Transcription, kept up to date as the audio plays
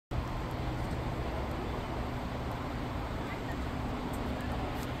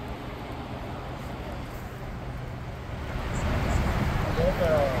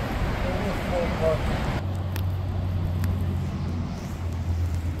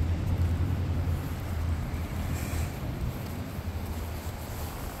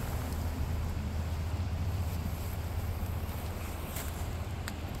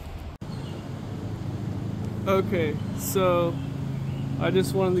Okay, so I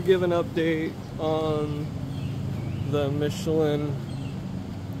just wanted to give an update on the Michelin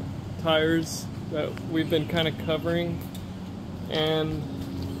tires that we've been kind of covering, and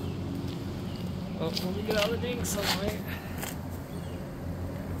let me get out of the dang sunlight.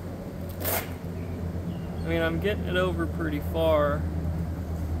 I mean, I'm getting it over pretty far.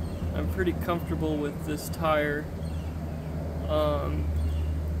 I'm pretty comfortable with this tire, but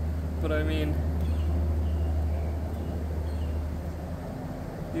I mean,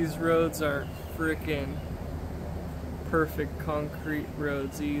 these roads aren't frickin' perfect concrete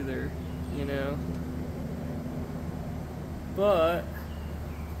roads either, you know? But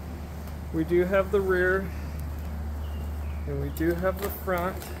we do have the rear and we do have the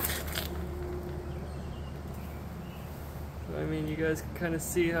front. I mean, you guys can kind of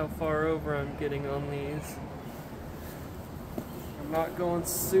see how far over I'm getting on these. I'm not going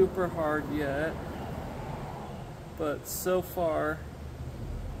super hard yet, but so far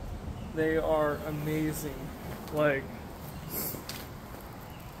they are amazing. Like,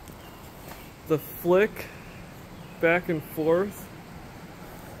 the flick back and forth,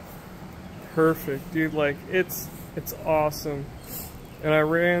 perfect, dude. Like, it's awesome. And I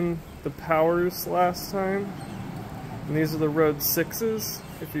ran the powers last time, and these are the Road 6s,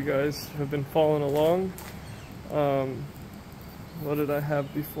 if you guys have been following along. What did I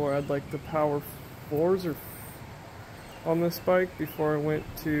have before? I had like the Power 4s or on this bike before I went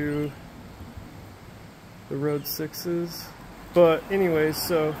to the Road 6s. But anyways,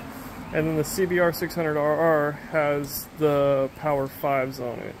 so, and then the CBR 600RR has the Power 5s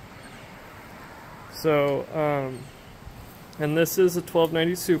on it. So, and this is a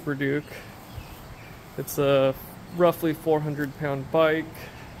 1290 Super Duke. It's a roughly 400-pound bike,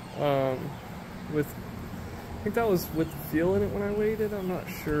 with, I think that was with fuel in it when I weighed it, I'm not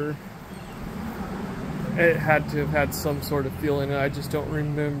sure. It had to have had some sort of fuel in it. I just don't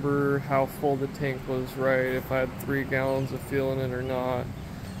remember how full the tank was, right, if I had 3 gallons of fuel in it or not.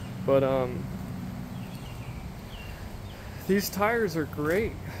 But these tires are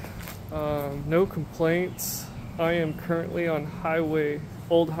great. No complaints. I am currently on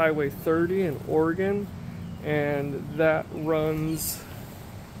Old Highway 30 in Oregon, and that runs,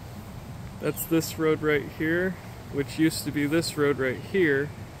 that's this road right here, which used to be this road right here,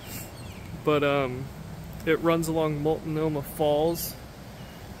 but it runs along Multnomah Falls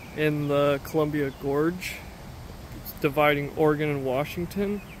in the Columbia Gorge. It's dividing Oregon and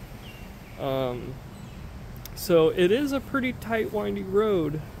Washington. So it is a pretty tight, windy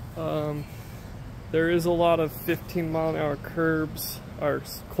road. There is a lot of 15-mile-an-hour curbs or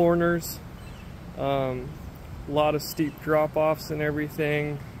corners, a lot of steep drop-offs and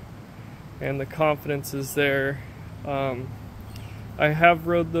everything, and the confidence is there. I have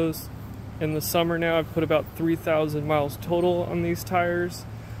rode those in the summer now. I've put about 3,000 miles total on these tires,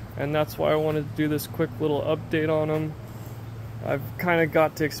 and that's why I wanted to do this quick little update on them. I've kind of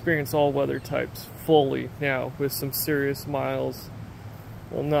got to experience all weather types fully now with some serious miles.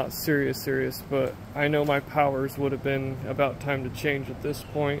 Well, not serious, but I know my powers would have been about time to change at this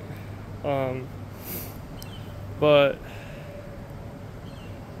point. But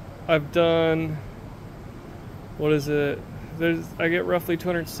I've done, what is it? I get roughly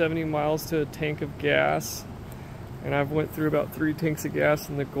 270 miles to a tank of gas, and I've went through about 3 tanks of gas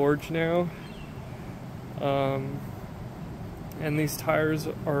in the gorge now. And these tires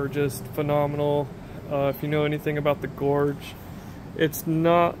are just phenomenal. If you know anything about the gorge, it's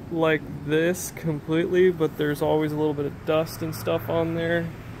not like this completely, but there's always a little bit of dust and stuff on there.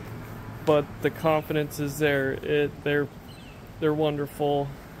 But the confidence is there. They're wonderful.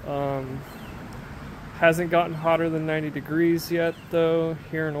 Hasn't gotten hotter than 90 degrees yet, though,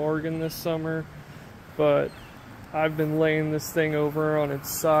 here in Oregon this summer. But I've been laying this thing over on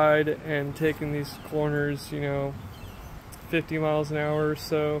its side and taking these corners, you know, 50 miles an hour or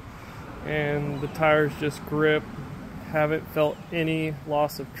so, and the tires just grip. Haven't felt any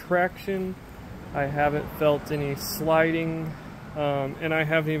loss of traction. I haven't felt any sliding, and I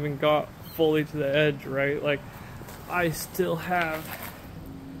haven't even got fully to the edge, right? Like, I still have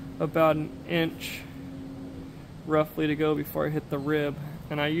about an inch roughly to go before I hit the rib,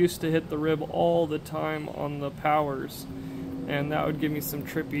 and I used to hit the rib all the time on the powers, and that would give me some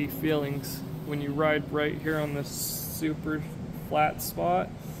trippy feelings. When you ride right here on this super flat spot,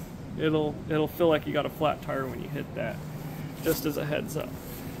 it'll feel like you got a flat tire when you hit that, just as a heads up.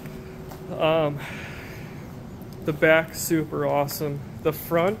 The back, super awesome. The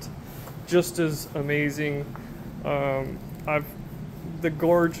front, just as amazing. The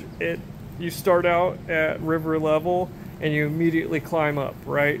gorge, you start out at river level and you immediately climb up,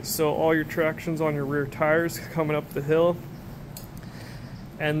 right? So all your traction's on your rear tires coming up the hill.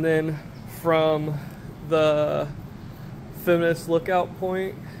 And then from the feminist lookout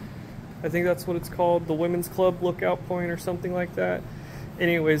point, I think that's what it's called, the women's club lookout point or something like that.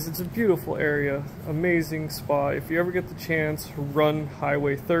 Anyways, it's a beautiful area, amazing spot. If you ever get the chance, run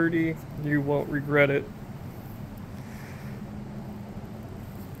Highway 30, you won't regret it.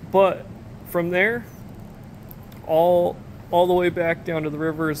 But from there, all the way back down to the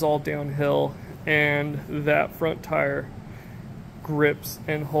river is all downhill, and that front tire grips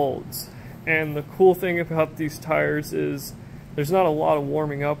and holds. And the cool thing about these tires is there's not a lot of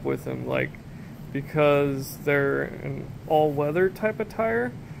warming up with them, like, because they're an all-weather type of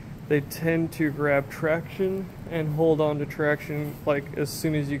tire, they tend to grab traction and hold on to traction like as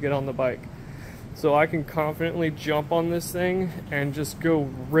soon as you get on the bike. So I can confidently jump on this thing and just go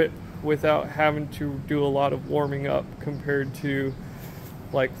rip without having to do a lot of warming up compared to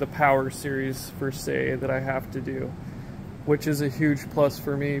like the Power Series per se that I have to do, which is a huge plus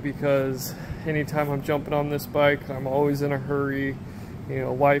for me because anytime I'm jumping on this bike, I'm always in a hurry, you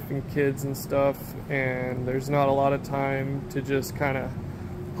know, wife and kids and stuff, and there's not a lot of time to just kind of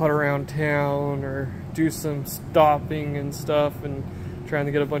putt around town or do some stopping and stuff and trying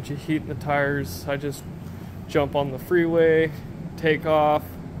to get a bunch of heat in the tires. I just jump on the freeway, take off,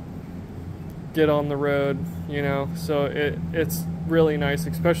 get on the road, you know. So it's really nice,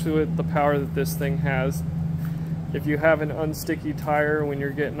 especially with the power that this thing has. If you have an unsticky tire when you're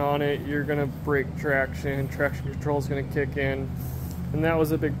getting on it, you're gonna break traction. Traction control is gonna kick in. And that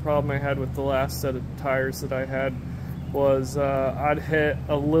was a big problem I had with the last set of tires that I had, was I'd hit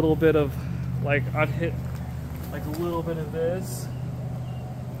a little bit of, I'd hit like a little bit of this,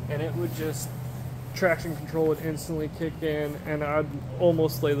 and it would just, traction control would instantly kick in, and I'd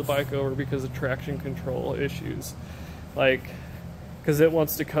almost lay the bike over because of traction control issues. Like, because it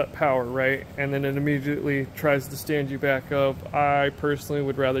wants to cut power, right? And then it immediately tries to stand you back up. I personally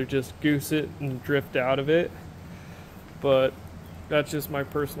would rather just goose it and drift out of it, but that's just my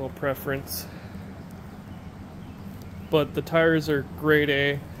personal preference. But the tires are grade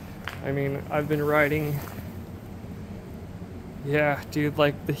A. I mean, I've been riding, yeah, dude,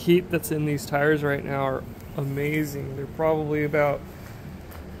 like the heat that's in these tires right now are amazing. They're probably about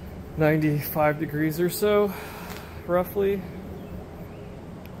 95 degrees or so, roughly.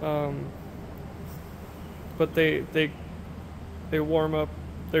 But they warm up.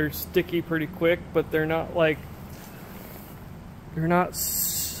 They're sticky pretty quick, but they're not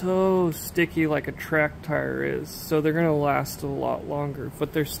so sticky like a track tire is. So they're gonna last a lot longer,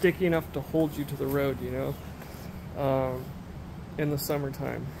 but they're sticky enough to hold you to the road, you know, in the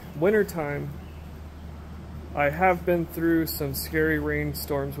summertime. Wintertime, I have been through some scary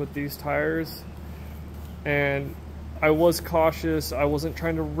rainstorms with these tires, and I was cautious. I wasn't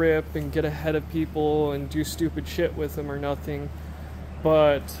trying to rip and get ahead of people and do stupid shit with them or nothing,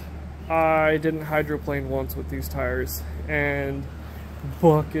 but I didn't hydroplane once with these tires, and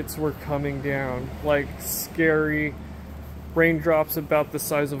buckets were coming down, like scary. Raindrops about the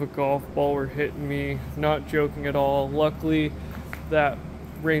size of a golf ball were hitting me, not joking at all. Luckily, that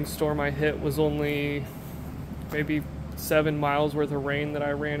rainstorm I hit was only maybe 7 miles worth of rain that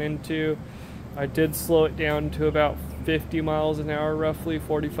I ran into. I did slow it down to about 50 miles an hour, roughly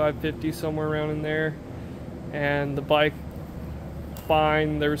 45, 50, somewhere around in there, and the bike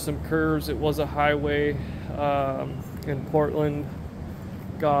fine. There were some curves. It was a highway in Portland.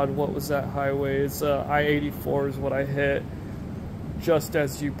 God, what was that highway? It's I-84 is what I hit just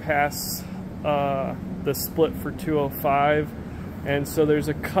as you pass the split for 205, and so there's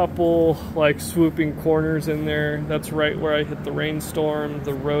a couple like swooping corners in there. That's right where I hit the rainstorm.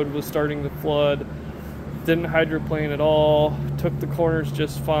 The road was starting to flood. Didn't hydroplane at all, took the corners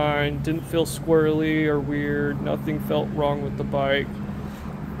just fine, didn't feel squirrely or weird, nothing felt wrong with the bike.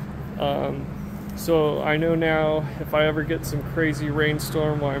 So I know now if I ever get some crazy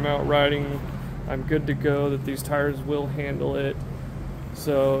rainstorm while I'm out riding, I'm good to go, that these tires will handle it.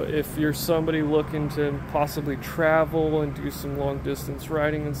 So if you're somebody looking to possibly travel and do some long distance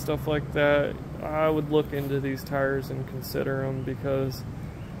riding and stuff like that, I would look into these tires and consider them, because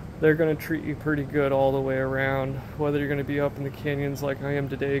they're going to treat you pretty good all the way around, whether you're going to be up in the canyons like I am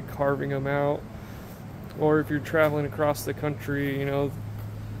today carving them out, or if you're traveling across the country. You know,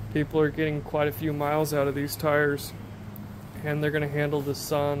 people are getting quite a few miles out of these tires, and they're going to handle the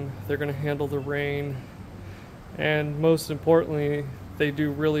sun, they're going to handle the rain, and most importantly, they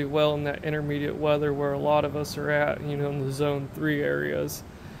do really well in that intermediate weather where a lot of us are at, you know, in the zone 3 areas,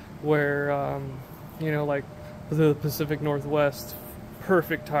 where you know, like the Pacific Northwest,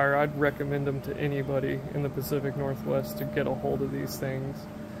 perfect tire. I'd recommend them to anybody in the Pacific Northwest to get a hold of these things.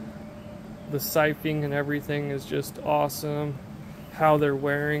 The siping and everything is just awesome. How they're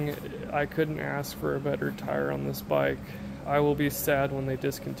wearing, I couldn't ask for a better tire on this bike. I will be sad when they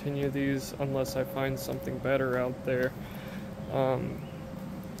discontinue these unless I find something better out there.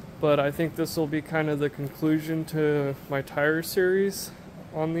 But I think this will be kind of the conclusion to my tire series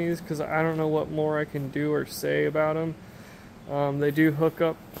on these, because I don't know what more I can do or say about them. They do hook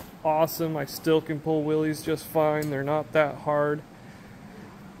up awesome. I still can pull wheelies just fine. They're not that hard.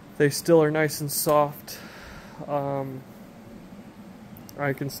 They still are nice and soft. I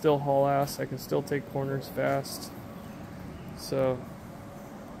can still haul ass. I can still take corners fast. So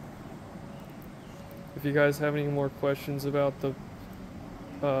if you guys have any more questions about the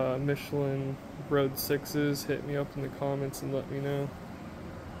Michelin Road 6s, hit me up in the comments and let me know.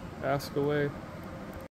 Ask away.